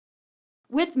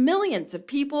with millions of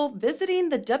people visiting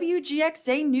the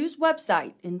WGXA News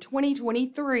website in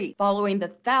 2023, following the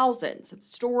thousands of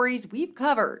stories we've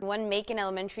covered. One Macon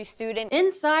elementary student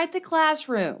inside the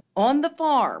classroom, on the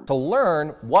farm, to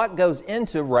learn what goes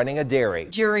into running a dairy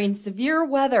during severe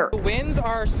weather. The winds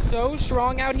are so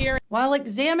strong out here. While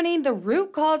examining the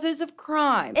root causes of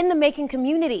crime in the Macon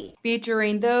community,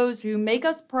 featuring those who make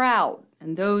us proud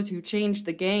and those who change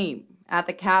the game at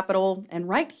the Capitol and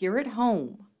right here at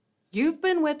home. You've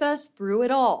been with us through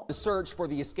it all. The search for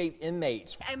the escaped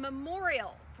inmates. A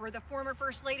memorial for the former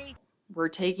First Lady. We're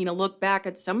taking a look back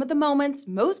at some of the moments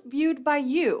most viewed by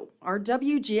you, our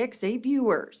WGXA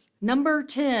viewers. Number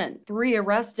 10, 3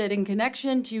 arrested in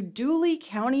connection to Dooley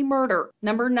County murder.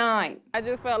 Number 9, I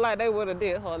just felt like they would have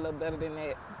did her a little better than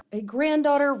that. A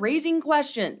granddaughter raising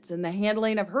questions in the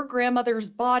handling of her grandmother's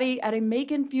body at a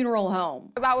Macon funeral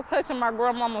home. As I was touching my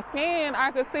grandmama's skin,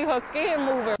 I could see her skin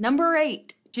moving. Number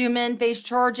 8, 2 men face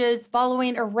charges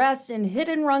following arrest in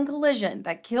hit-and-run collision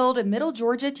that killed a Middle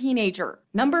Georgia teenager.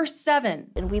 Number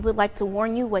 7. And we would like to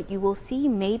warn you what you will see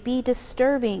may be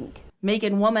disturbing.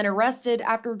 Macon woman arrested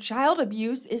after child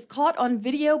abuse is caught on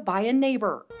video by a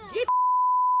neighbor. Get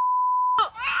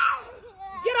up!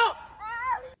 Get up!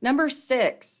 Number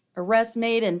 6. Arrest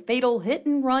made in fatal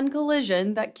hit-and-run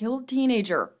collision that killed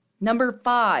teenager. Number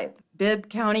 5. Bibb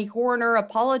County coroner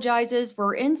apologizes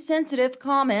for insensitive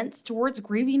comments towards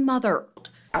grieving mother.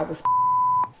 I was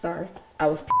sorry. I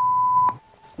was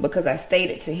because I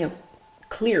stated to him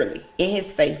clearly in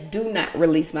his face, do not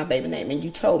release my baby name. And you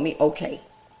told me, okay.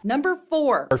 Number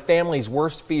 4. Her family's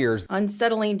worst fears.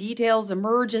 Unsettling details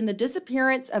emerge in the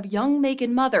disappearance of young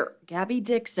Macon mother, Gabby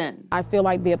Dixon. I feel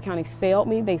like Bibb County failed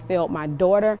me. They failed my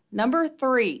daughter. Number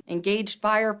 3. Engaged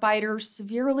firefighters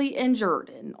severely injured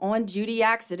in on-duty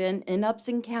accident in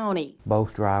Upson County.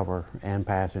 Both driver and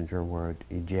passenger were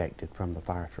ejected from the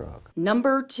fire truck.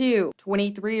 Number 2.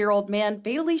 23-year-old man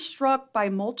fatally struck by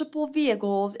multiple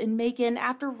vehicles in Macon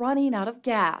after running out of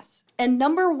gas. And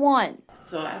number 1.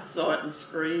 So I started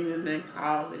screaming and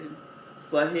calling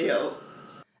for help.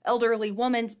 Elderly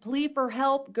woman's plea for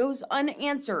help goes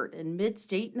unanswered in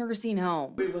Mid-State nursing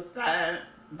home. We were signed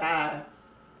by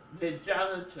the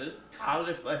janitor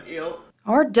calling for help.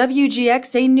 Our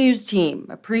WGXA News team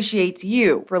appreciates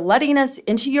you for letting us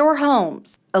into your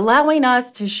homes, allowing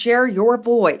us to share your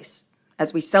voice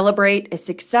as we celebrate a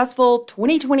successful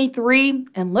 2023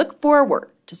 and look forward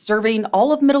to serving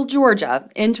all of Middle Georgia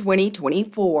in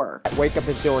 2024. Wake up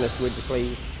and join us, would you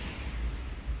please?